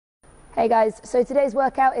Hey guys, so today's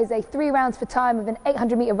workout is a 3 rounds for time of an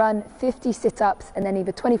 800 meter run, 50 sit-ups, and then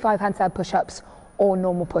either 25 handstand push-ups or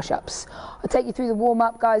normal push-ups. I'll take you through the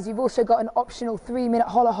warm-up, guys. You've also got an optional 3-minute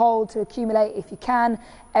hollow hold to accumulate if you can.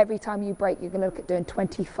 Every time you break, you're going to look at doing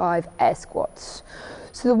 25 air squats.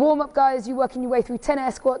 So the warm-up, guys, you're working your way through 10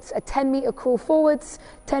 air squats, a 10-meter crawl forwards,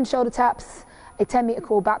 10 shoulder taps, a 10-meter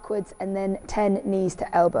crawl backwards, and then 10 knees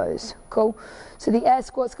to elbows. Cool? So the air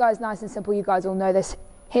squats, guys, nice and simple. You guys all know this.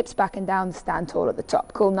 Hips back and down, stand tall at the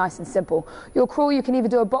top. Cool, nice and simple. Your crawl, you can either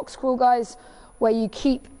do a box crawl, guys, where you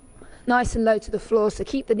keep nice and low to the floor, so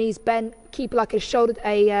keep the knees bent, keep like a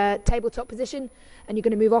tabletop position, and you're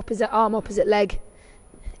going to move opposite arm, opposite leg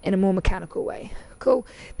in a more mechanical way. Cool.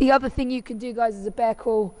 The other thing you can do, guys, is a bear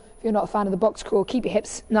crawl. If you're not a fan of the box crawl, keep your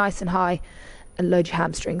hips nice and high and load your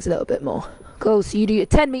hamstrings a little bit more. Cool, so you do your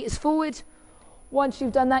 10 meters forward. Once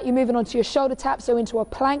you've done that, you're moving on to your shoulder tap, so into a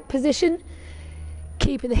plank position.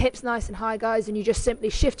 Keeping the hips nice and high, guys, and you just simply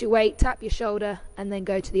shift your weight, tap your shoulder, and then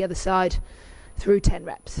go to the other side through 10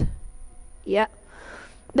 reps. Yeah.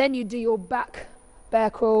 Then you do your back bear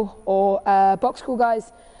crawl or box crawl,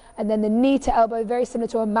 guys, and then the knee to elbow, very similar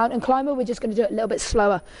to a mountain climber. We're just going to do it a little bit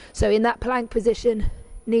slower. So in that plank position,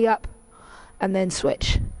 knee up, and then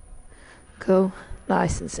switch. Cool.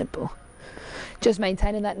 Nice and simple. Just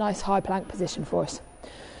maintaining that nice high plank position for us.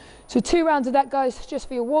 So 2 rounds of that, guys, just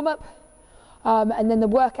for your warm-up. And then the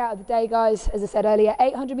workout of the day, guys, as I said earlier,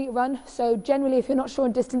 800 meter run. So generally, if you're not sure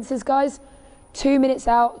on distances, guys, 2 minutes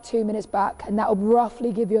out, 2 minutes back, and that will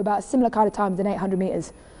roughly give you about a similar kind of time than 800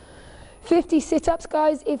 meters. 50 sit-ups,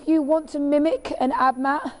 guys. If you want to mimic an ab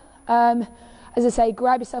mat, as I say,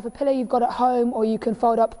 grab yourself a pillow you've got at home, or you can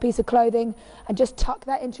fold up a piece of clothing and just tuck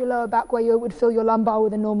that into your lower back where you would feel your lumbar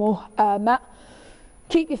with a normal mat.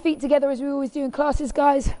 Keep your feet together as we always do in classes,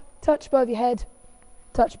 guys. Touch above your head,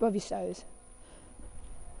 touch above your toes.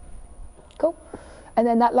 Cool. And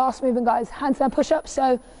then that last movement, guys, handstand push-ups.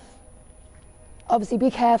 So obviously be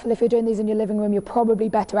careful if you're doing these in your living room. You're probably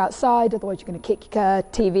better outside, otherwise you're going to kick your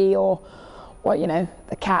TV or you know,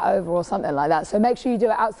 the cat over or something like that. So make sure you do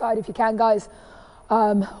it outside if you can, guys,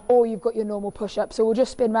 or you've got your normal push-up. So we'll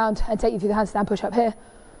just spin round and take you through the handstand push-up here.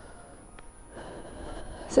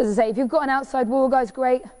 So as I say, if you've got an outside wall, guys,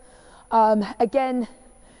 great. Again,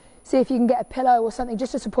 see if you can get a pillow or something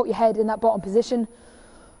just to support your head in that bottom position.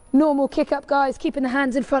 Normal kick up, guys, keeping the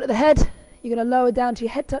hands in front of the head. You're going to lower down to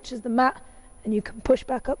your head touches the mat, and you can push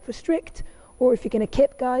back up for strict. Or if you're going to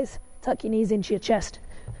kip, guys, tuck your knees into your chest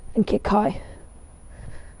and kick high.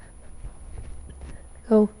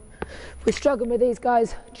 Cool. If we're struggling with these,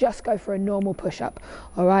 guys, just go for a normal push-up.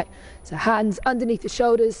 All right. So hands underneath the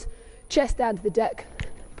shoulders, chest down to the deck,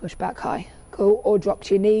 push back high. Cool. Or drop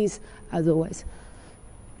to your knees, as always.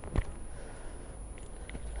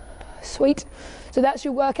 Sweet. So that's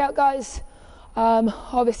your workout, guys.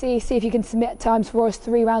 Obviously, see if you can submit times for us,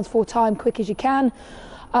 3 rounds, 4 time, quick as you can.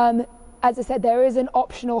 As I said, there is an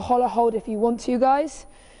optional hollow hold if you want to, guys.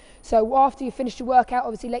 So after you finish your workout,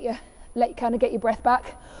 obviously let you kind of get your breath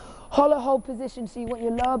back. Hollow hold position, so you want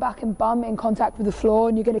your lower back and bum in contact with the floor,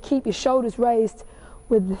 and you're going to keep your shoulders raised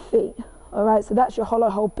with the feet. All right, so that's your hollow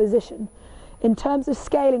hold position. In terms of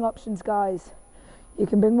scaling options, guys, you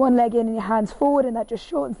can bring one leg in and your hands forward, and that just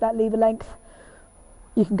shortens that lever length.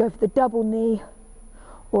 You can go for the double knee,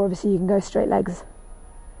 or obviously you can go straight legs.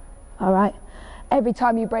 All right. Every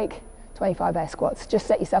time you break, 25 air squats. Just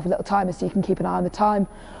set yourself a little timer so you can keep an eye on the time.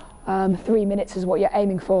 3 minutes is what you're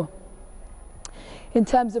aiming for. In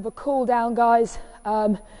terms of a cool down, guys,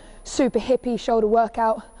 super hippie shoulder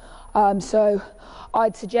workout. So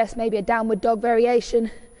I'd suggest maybe a downward dog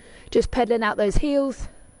variation, just pedaling out those heels,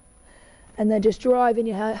 and then just driving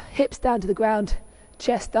your hips down to the ground,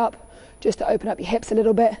 chest up, just to open up your hips a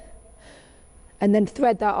little bit, and then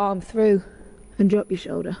thread that arm through and drop your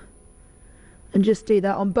shoulder. And just do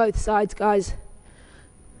that on both sides, guys.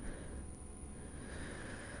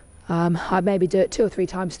 I'd maybe do it 2 or 3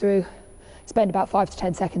 times through, spend about 5 to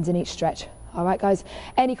 10 seconds in each stretch. All right, guys,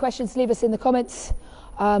 any questions, leave us in the comments.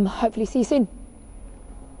 Hopefully see you soon.